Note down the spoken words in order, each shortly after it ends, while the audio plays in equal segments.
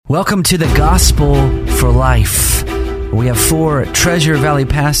Welcome to the Gospel for Life. We have 4 Treasure Valley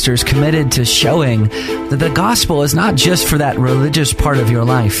pastors committed to showing that the gospel is not just for that religious part of your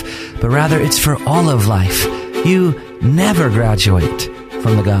life, but rather it's for all of life. You never graduate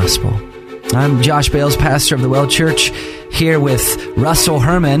from the gospel. I'm Josh Bales, pastor of the Well Church, here with Russell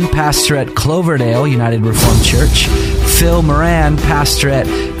Herman, pastor at Cloverdale United Reformed Church, Phil Moran, pastor at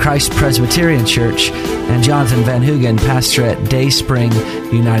Christ Presbyterian Church, and Jonathan Van Hoogen, pastor at Dayspring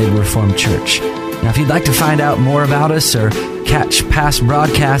United Reformed Church. Now, if you'd like to find out more about us or catch past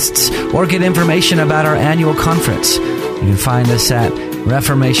broadcasts or get information about our annual conference, you can find us at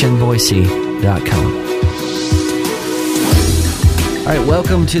reformationboise.com. All right,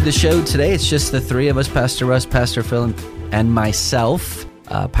 welcome to the show today. It's just the 3 of us, Pastor Russ, Pastor Phil, and myself.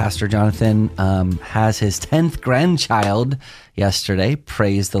 Pastor Jonathan has his 10th grandchild yesterday.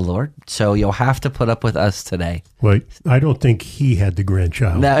 Praise the Lord. So you'll have to put up with us today. Well, I don't think he had the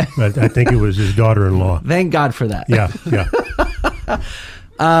grandchild. No. I think it was his daughter-in-law. Thank God for that. Yeah.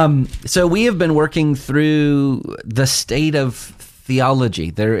 So we have been working through the state of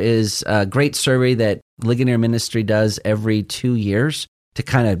theology. There is a great survey that Ligonier Ministry does every 2 years to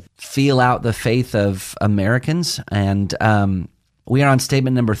kind of feel out the faith of Americans. And we are on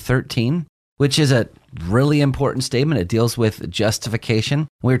statement number 13, which is a really important statement. It deals with justification.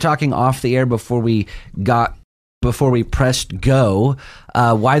 We were talking off the air before we pressed go,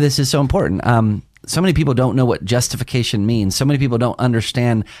 why this is so important. So many people don't know what justification means. So many people don't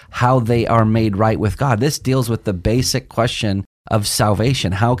understand how they are made right with God. This deals with the basic question of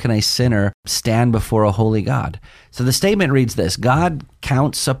salvation. How can a sinner stand before a holy God? So the statement reads this: God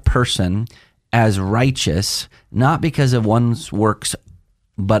counts a person as righteous, not because of one's works,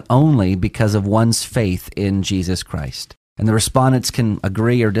 but only because of one's faith in Jesus Christ. And the respondents can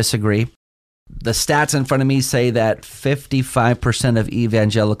agree or disagree. The stats in front of me say that 55% of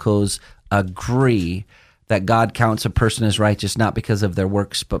evangelicals agree that God counts a person as righteous, not because of their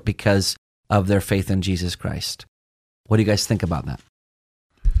works, but because of their faith in Jesus Christ. What do you guys think about that?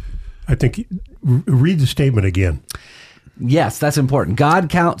 I think, read the statement again. Yes, that's important. God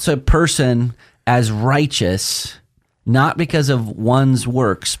counts a person as righteous, not because of one's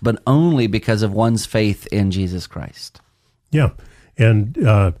works, but only because of one's faith in Jesus Christ. Yeah, and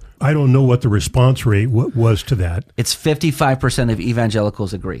I don't know what the response rate was to that. It's 55% of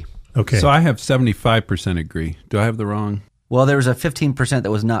evangelicals agree. Okay. So I have 75% agree. Do I have the wrong? Well, there was a 15% that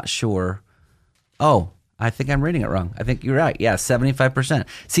was not sure. Oh, I think I'm reading it wrong. I think you're right. Yeah, 75%.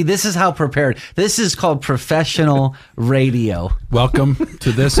 See, this is how prepared. This is called professional radio. Welcome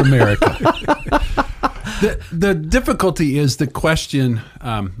to this America. The difficulty is the question.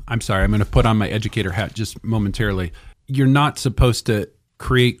 I'm sorry, I'm going to put on my educator hat just momentarily. You're not supposed to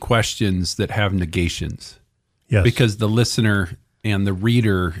create questions that have negations. Yes. Because the listener and the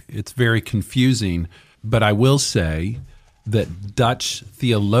reader, it's very confusing. But I will say that Dutch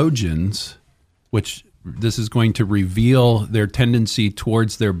theologians, which this is going to reveal their tendency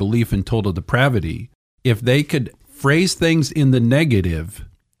towards their belief in total depravity. If they could phrase things in the negative,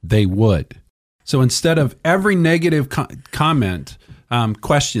 they would. So instead of every negative comment,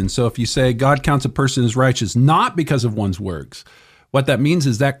 question, so if you say God counts a person as righteous not because of one's works, what that means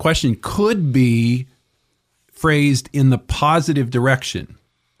is that question could be phrased in the positive direction.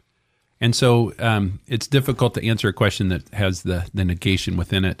 And so it's difficult to answer a question that has the negation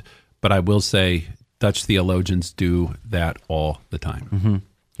within it, but I will say Dutch theologians do that all the time. Mm-hmm.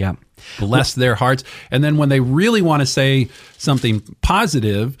 Yeah. Bless their hearts. And then when they really want to say something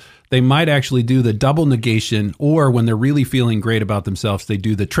positive, they might actually do the double negation, or when they're really feeling great about themselves, they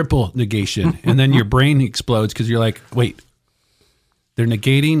do the triple negation. And then your brain explodes because you're like, wait, they're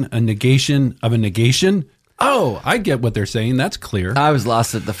negating a negation of a negation? Oh, I get what they're saying. That's clear. I was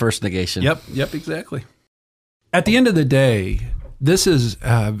lost at the first negation. Yep, exactly. At the end of the day, this is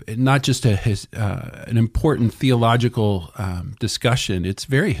not just an important theological discussion. It's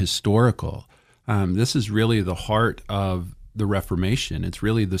very historical. This is really the heart of the Reformation. It's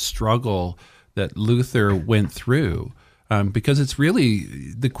really the struggle that Luther went through, because it's really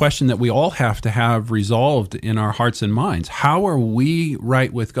the question that we all have to have resolved in our hearts and minds. How are we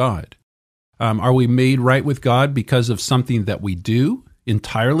right with God? Are we made right with God because of something that we do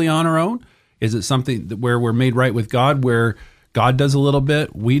entirely on our own? Is it something where we're made right with God where God does a little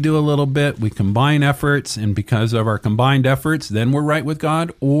bit, we do a little bit, we combine efforts, and because of our combined efforts, then we're right with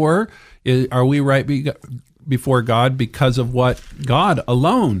God? Or are we right before God because of what God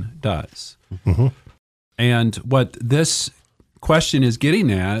alone does? Mm-hmm. And what this question is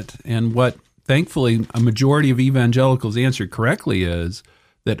getting at, and what thankfully a majority of evangelicals answered correctly, is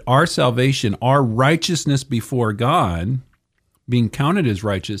that our salvation, our righteousness before God, being counted as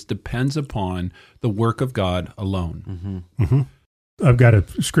righteous depends upon the work of God alone. I've got a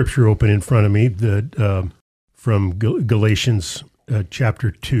scripture open in front of me that from Galatians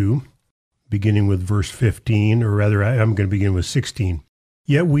chapter 2, beginning with verse 15, or rather I'm going to begin with 16.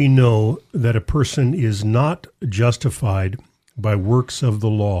 Yet we know that a person is not justified by works of the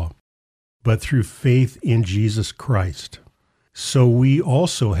law, but through faith in Jesus Christ. So we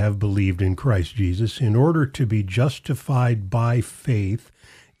also have believed in Christ Jesus in order to be justified by faith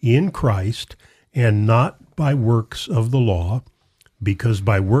in Christ and not by works of the law, because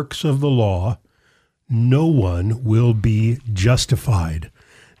by works of the law, no one will be justified.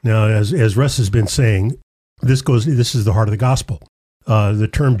 Now, as Russ has been saying, this is the heart of the gospel. The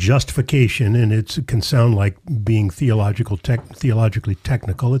term justification, and it can sound like being theologically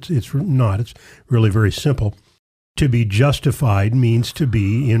technical. It's not. It's really very simple. To be justified means to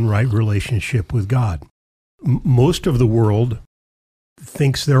be in right relationship with God. Most of the world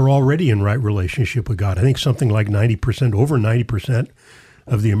thinks they're already in right relationship with God. I think something like 90%, over 90%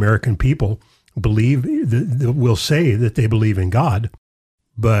 of the American people will say that they believe in God.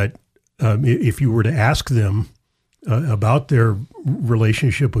 But if you were to ask them about their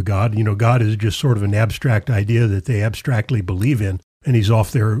relationship with God, God is just sort of an abstract idea that they abstractly believe in, and he's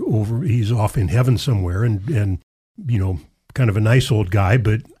off in heaven somewhere, and kind of a nice old guy,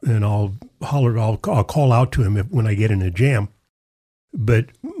 and I'll call out to him when I get in a jam. But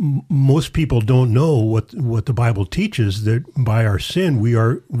most people don't know what the Bible teaches, that by our sin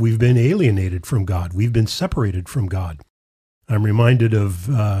we've been alienated from God. We've been separated from God. I'm reminded of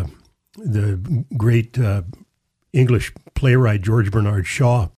the great English playwright George Bernard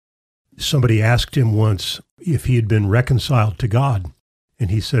Shaw. Somebody asked him once if he had been reconciled to God, and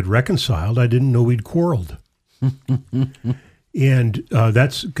he said, "Reconciled? I didn't know we'd quarreled." And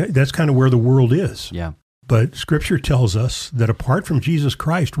that's kind of where the world is. Yeah. But Scripture tells us that apart from Jesus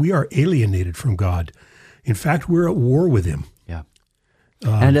Christ, we are alienated from God. In fact, we're at war with him. Yeah.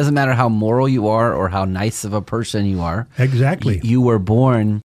 And it doesn't matter how moral you are or how nice of a person you are. Exactly. You were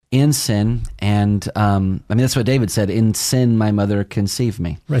born in sin, and that's what David said, "In sin my mother conceived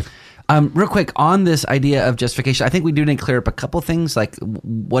me." Right. Real quick, on this idea of justification, I think we do need to clear up a couple things, like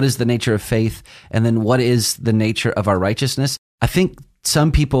what is the nature of faith, and then what is the nature of our righteousness. I think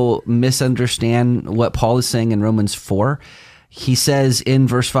some people misunderstand what Paul is saying in Romans 4. He says in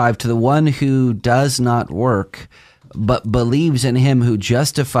verse 5, "To the one who does not work, but believes in him who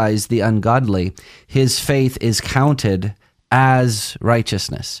justifies the ungodly, his faith is counted as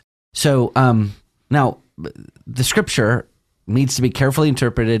righteousness." So now the Scripture needs to be carefully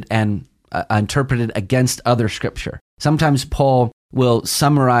interpreted and interpreted against other Scripture. Sometimes Paul will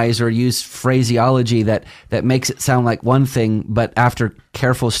summarize or use phraseology that makes it sound like one thing, but after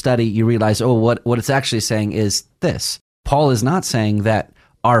careful study, you realize, what it's actually saying is this. Paul is not saying that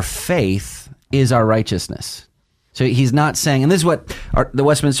our faith is our righteousness. So he's not saying, and this is what the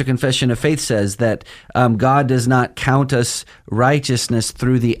Westminster Confession of Faith says, that God does not count us righteousness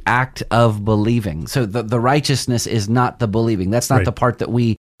through the act of believing. So the righteousness is not the believing. That's not right. the part that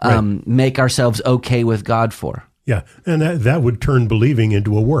we make ourselves okay with God for. Yeah, and that would turn believing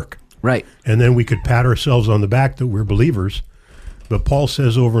into a work. Right. And then we could pat ourselves on the back that we're believers. But Paul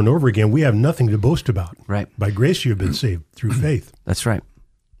says over and over again, we have nothing to boast about. Right. By grace you have been saved through faith. That's right.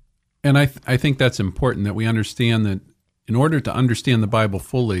 And I think that's important, that we understand that in order to understand the Bible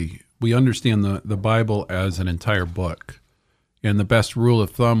fully, we understand the Bible as an entire book. And the best rule of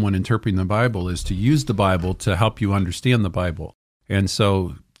thumb when interpreting the Bible is to use the Bible to help you understand the Bible. And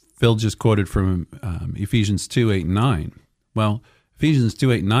so Phil just quoted from Ephesians 2:8-9. Well, Ephesians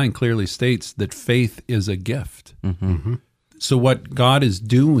 2:8-9 clearly states that faith is a gift. Mm-hmm. So what God is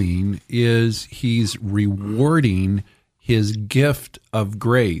doing is he's rewarding his gift of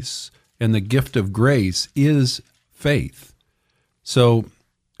grace, and the gift of grace is faith. So,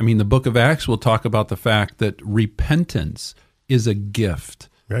 the book of Acts will talk about the fact that repentance is a gift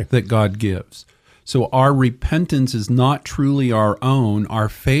that God gives. So our repentance is not truly our own. Our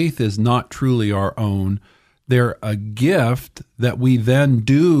faith is not truly our own. They're a gift that we then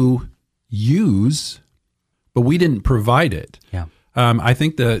do use, but we didn't provide it. Yeah. I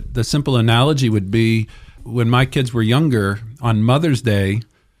think the simple analogy would be when my kids were younger, on Mother's Day,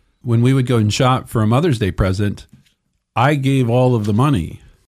 when we would go and shop for a Mother's Day present, I gave all of the money.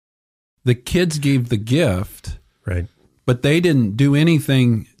 The kids gave the gift, right? But they didn't do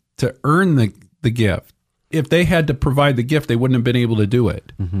anything to earn the gift. If they had to provide the gift, they wouldn't have been able to do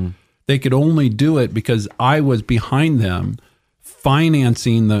it. Mm-hmm. They could only do it because I was behind them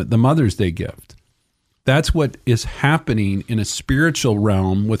financing the Mother's Day gift. That's what is happening in a spiritual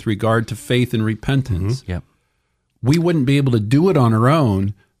realm with regard to faith and repentance. Mm-hmm. Yep. we wouldn't be able to do it on our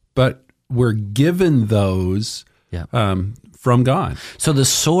own, but we're given those from God. So the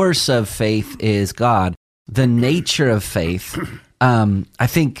source of faith is God. The nature of faith, I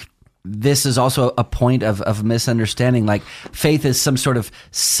think this is also a point of misunderstanding. Like faith is some sort of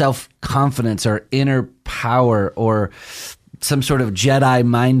self-confidence or inner power or some sort of Jedi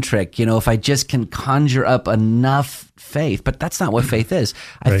mind trick, if I just can conjure up enough faith. But that's not what faith is.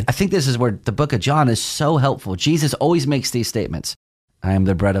 Right. I think this is where the book of John is so helpful. Jesus always makes these statements. I am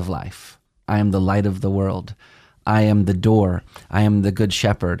the bread of life. I am the light of the world. I am the door. I am the good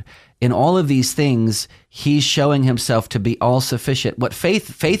shepherd. In all of these things, he's showing himself to be all-sufficient. What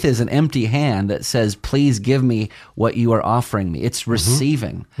faith is an empty hand that says, please give me what you are offering me. It's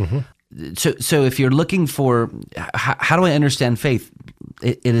receiving. So if you're looking for, how do I understand faith?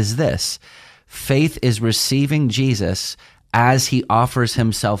 It is this. Faith is receiving Jesus as he offers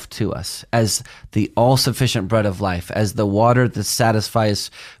himself to us, as the all-sufficient bread of life, as the water that satisfies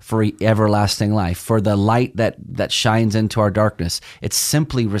for everlasting life, for the light that shines into our darkness. It's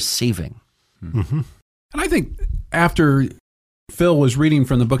simply receiving. And I think after Phil was reading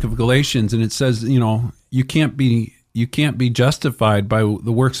from the book of Galatians, and it says, you can't be justified by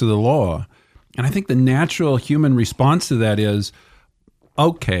the works of the law. And I think the natural human response to that is,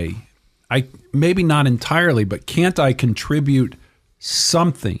 okay, maybe not entirely, but can't I contribute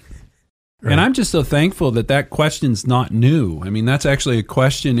something? Right. And I'm just so thankful that question's not new. I mean, that's actually a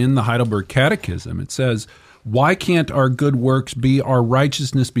question in the Heidelberg Catechism. It says, why can't our good works be our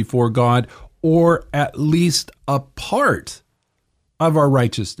righteousness before God, or at least a part of our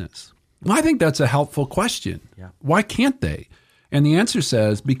righteousness? Well, I think that's a helpful question. Yeah. Why can't they? And the answer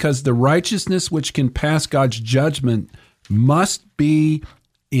says, because the righteousness which can pass God's judgment must be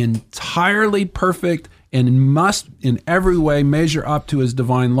entirely perfect and must in every way measure up to his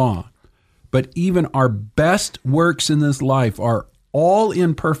divine law. But even our best works in this life are all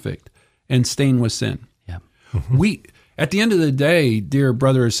imperfect and stained with sin. Yeah. We, at the end of the day, dear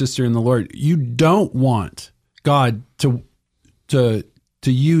brother or sister in the Lord, you don't want God to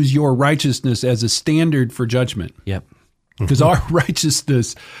use your righteousness as a standard for judgment. Yep. Because our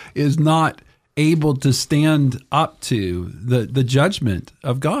righteousness is not able to stand up to the judgment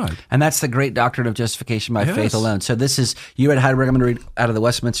of God. And that's the great doctrine of justification by faith alone. So this is, you read Heidelberg, I'm going to read out of the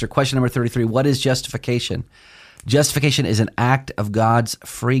Westminster. Question number 33, what is justification? Justification is an act of God's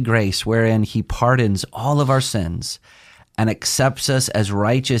free grace wherein he pardons all of our sins and accepts us as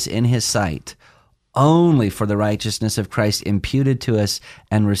righteous in his sight only for the righteousness of Christ imputed to us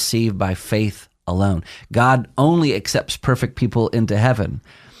and received by faith alone. God only accepts perfect people into heaven.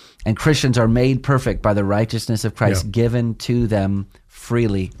 And Christians are made perfect by the righteousness of Christ given to them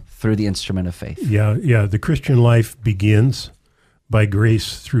freely through the instrument of faith. Yeah. The Christian life begins by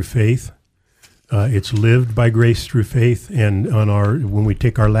grace through faith. It's lived by grace through faith, and when we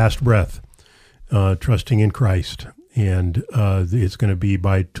take our last breath, trusting in Christ, and it's going to be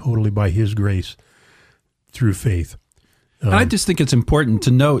totally by His grace through faith. And I just think it's important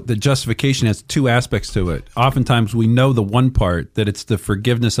to note that justification has two aspects to it. Oftentimes we know the one part, that it's the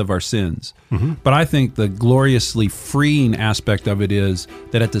forgiveness of our sins. But I think the gloriously freeing aspect of it is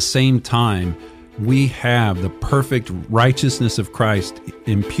that at the same time, we have the perfect righteousness of Christ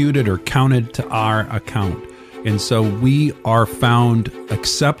imputed or counted to our account. And so we are found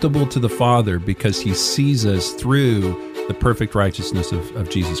acceptable to the Father because he sees us through the perfect righteousness of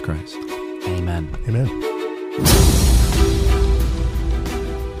Jesus Christ. Amen. Amen.